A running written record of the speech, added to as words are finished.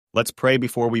Let's pray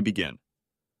before we begin.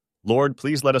 Lord,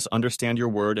 please let us understand your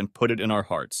word and put it in our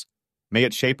hearts. May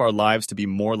it shape our lives to be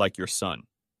more like your Son.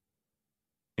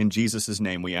 In Jesus'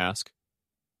 name we ask.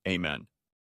 Amen.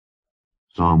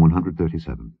 Psalm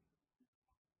 137.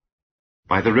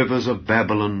 By the rivers of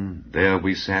Babylon there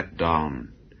we sat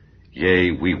down,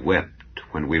 yea, we wept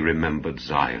when we remembered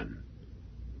Zion.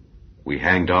 We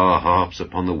hanged our harps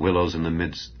upon the willows in the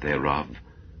midst thereof.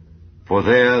 For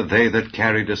there they that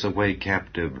carried us away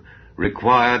captive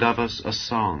required of us a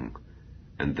song,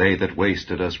 and they that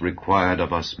wasted us required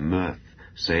of us mirth,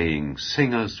 saying,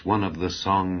 Sing us one of the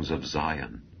songs of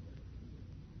Zion.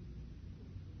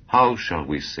 How shall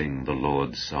we sing the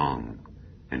Lord's song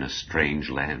in a strange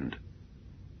land?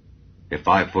 If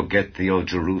I forget thee, O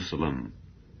Jerusalem,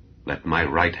 let my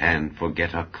right hand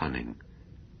forget her cunning.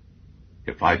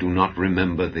 If I do not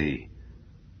remember thee,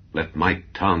 let my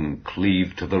tongue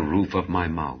cleave to the roof of my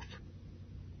mouth,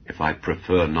 if I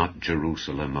prefer not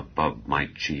Jerusalem above my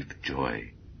chief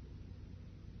joy.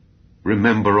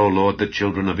 Remember, O Lord, the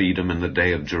children of Edom in the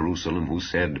day of Jerusalem, who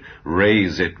said,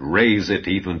 raise it,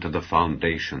 even to the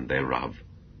foundation thereof.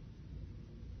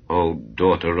 O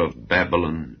daughter of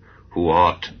Babylon, who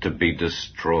ought to be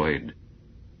destroyed,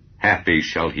 happy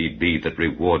shall he be that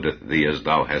rewardeth thee as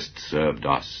thou hast served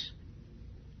us.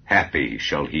 Happy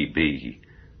shall he be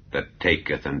that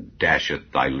taketh and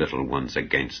dasheth thy little ones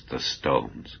against the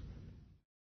stones.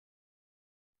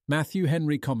 Matthew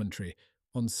Henry Commentary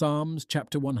on Psalms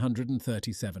chapter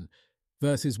 137,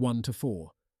 verses 1 to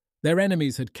 4. Their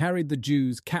enemies had carried the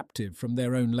Jews captive from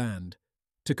their own land.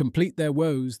 To complete their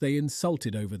woes, they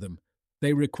insulted over them.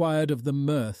 They required of them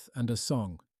mirth and a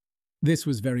song. This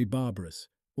was very barbarous,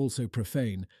 also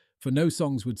profane, for no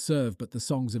songs would serve but the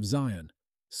songs of Zion.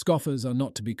 Scoffers are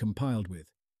not to be compiled with.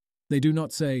 They do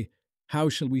not say, How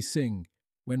shall we sing,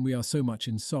 when we are so much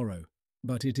in sorrow?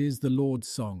 But it is the Lord's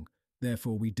song,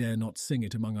 therefore we dare not sing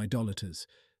it among idolaters.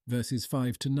 Verses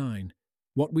 5 to 9.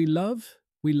 What we love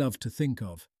to think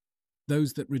of.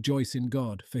 Those that rejoice in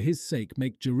God, for his sake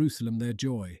make Jerusalem their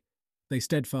joy. They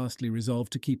steadfastly resolve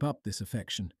to keep up this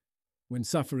affection. When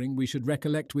suffering, we should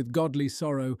recollect with godly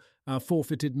sorrow our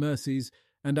forfeited mercies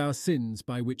and our sins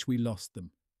by which we lost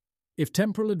them. If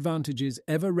temporal advantages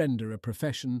ever render a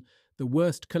profession, the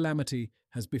worst calamity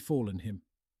has befallen him.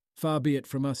 Far be it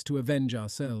from us to avenge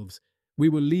ourselves. We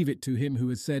will leave it to him who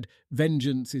has said,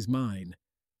 Vengeance is mine.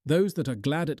 Those that are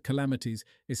glad at calamities,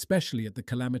 especially at the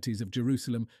calamities of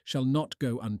Jerusalem, shall not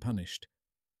go unpunished.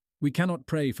 We cannot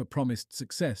pray for promised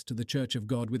success to the Church of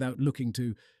God without looking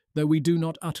to, though we do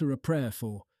not utter a prayer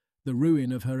for, the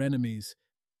ruin of her enemies.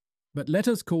 But let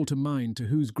us call to mind to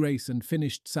whose grace and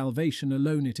finished salvation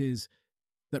alone it is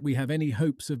that we have any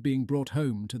hopes of being brought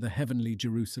home to the heavenly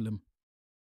Jerusalem.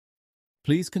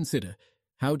 Please consider,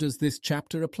 how does this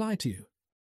chapter apply to you?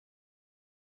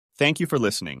 Thank you for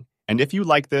listening. And if you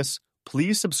like this,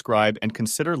 please subscribe and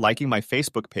consider liking my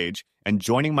Facebook page and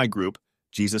joining my group,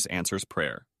 Jesus Answers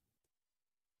Prayer.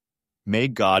 May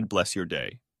God bless your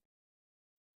day.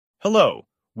 Hello,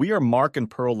 we are Mark and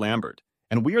Pearl Lambert,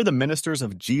 and we are the ministers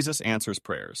of Jesus Answers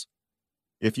Prayers.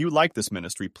 If you like this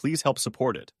ministry, please help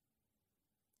support it.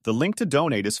 The link to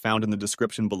donate is found in the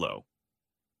description below.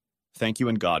 Thank you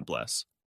and God bless.